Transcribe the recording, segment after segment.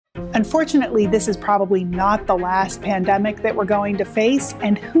Unfortunately, this is probably not the last pandemic that we're going to face,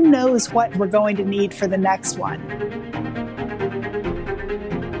 and who knows what we're going to need for the next one.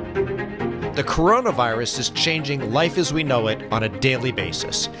 The coronavirus is changing life as we know it on a daily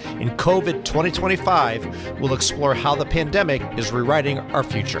basis. In COVID 2025, we'll explore how the pandemic is rewriting our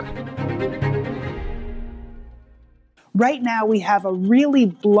future. Right now, we have a really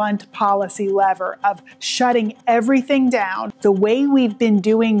blunt policy lever of shutting everything down. The way we've been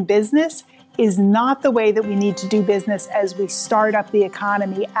doing business is not the way that we need to do business as we start up the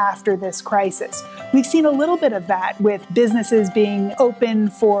economy after this crisis. We've seen a little bit of that with businesses being open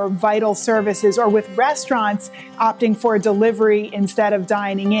for vital services or with restaurants opting for delivery instead of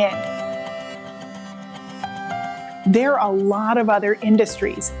dining in. There are a lot of other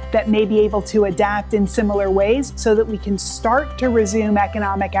industries that may be able to adapt in similar ways so that we can start to resume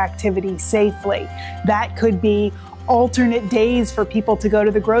economic activity safely. That could be alternate days for people to go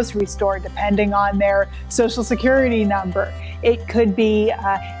to the grocery store, depending on their Social Security number. It could be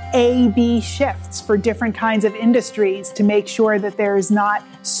A-B shifts for different kinds of industries to make sure that there's not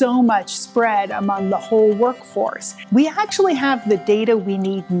so much spread among the whole workforce. We actually have the data we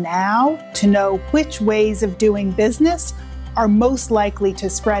need now to know which ways of doing business are most likely to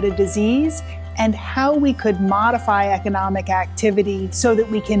spread a disease and how we could modify economic activity so that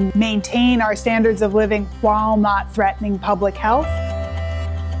we can maintain our standards of living while not threatening public health.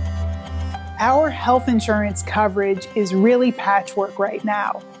 Our health insurance coverage is really patchwork right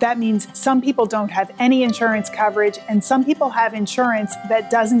now. That means some people don't have any insurance coverage, and some people have insurance that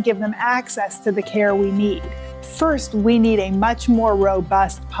doesn't give them access to the care we need. First, we need a much more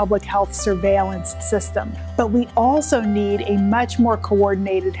robust public health surveillance system, but we also need a much more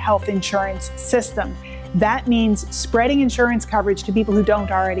coordinated health insurance system. That means spreading insurance coverage to people who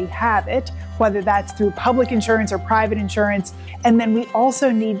don't already have it, whether that's through public insurance or private insurance. And then we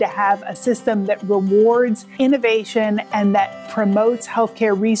also need to have a system that rewards innovation and that promotes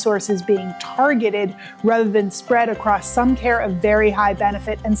healthcare resources being targeted rather than spread across some care of very high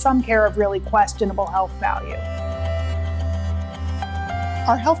benefit and some care of really questionable health value.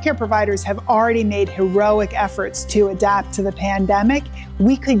 Our healthcare providers have already made heroic efforts to adapt to the pandemic.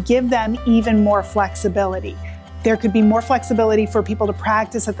 We could give them even more flexibility. There could be more flexibility for people to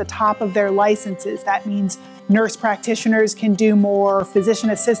practice at the top of their licenses. That means nurse practitioners can do more,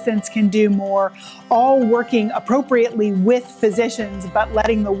 physician assistants can do more, all working appropriately with physicians, but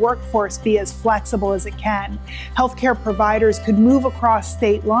letting the workforce be as flexible as it can. Healthcare providers could move across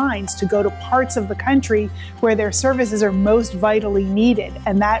state lines to go to parts of the country where their services are most vitally needed,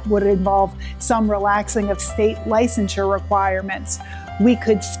 and that would involve some relaxing of state licensure requirements. We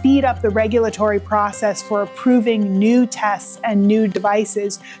could speed up the regulatory process for approving new tests and new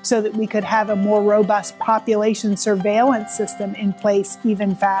devices so that we could have a more robust population surveillance system in place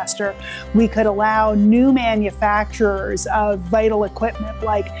even faster. We could allow new manufacturers of vital equipment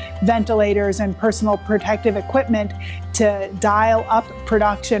like ventilators and personal protective equipment to dial up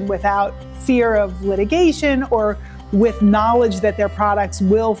production without fear of litigation or with knowledge that their products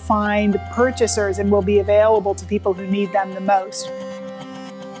will find purchasers and will be available to people who need them the most.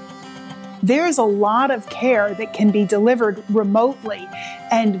 There's a lot of care that can be delivered remotely,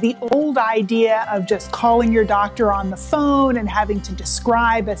 and the old idea of just calling your doctor on the phone and having to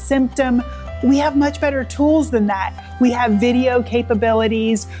describe a symptom, we have much better tools than that. We have video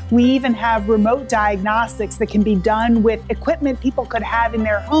capabilities. We even have remote diagnostics that can be done with equipment people could have in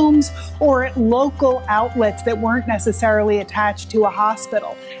their homes or at local outlets that weren't necessarily attached to a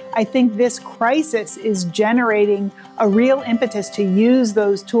hospital. I think this crisis is generating a real impetus to use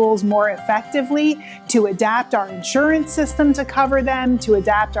those tools more effectively, to adapt our insurance system to cover them, to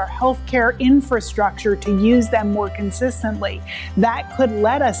adapt our healthcare infrastructure to use them more consistently. That could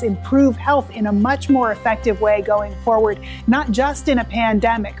let us improve health in a much more effective way going forward, not just in a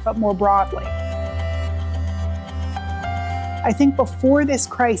pandemic, but more broadly. I think before this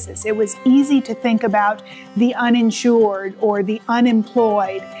crisis, it was easy to think about the uninsured or the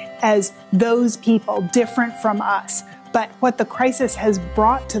unemployed as those people different from us. But what the crisis has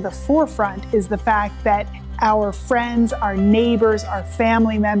brought to the forefront is the fact that our friends, our neighbors, our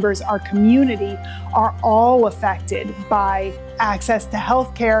family members, our community are all affected by access to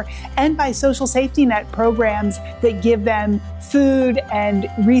health care and by social safety net programs that give them food and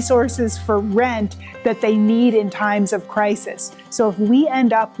resources for rent that they need in times of crisis. So if we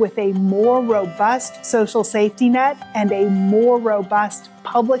end up with a more robust social safety net and a more robust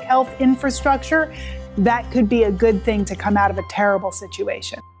public health infrastructure, that could be a good thing to come out of a terrible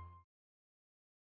situation.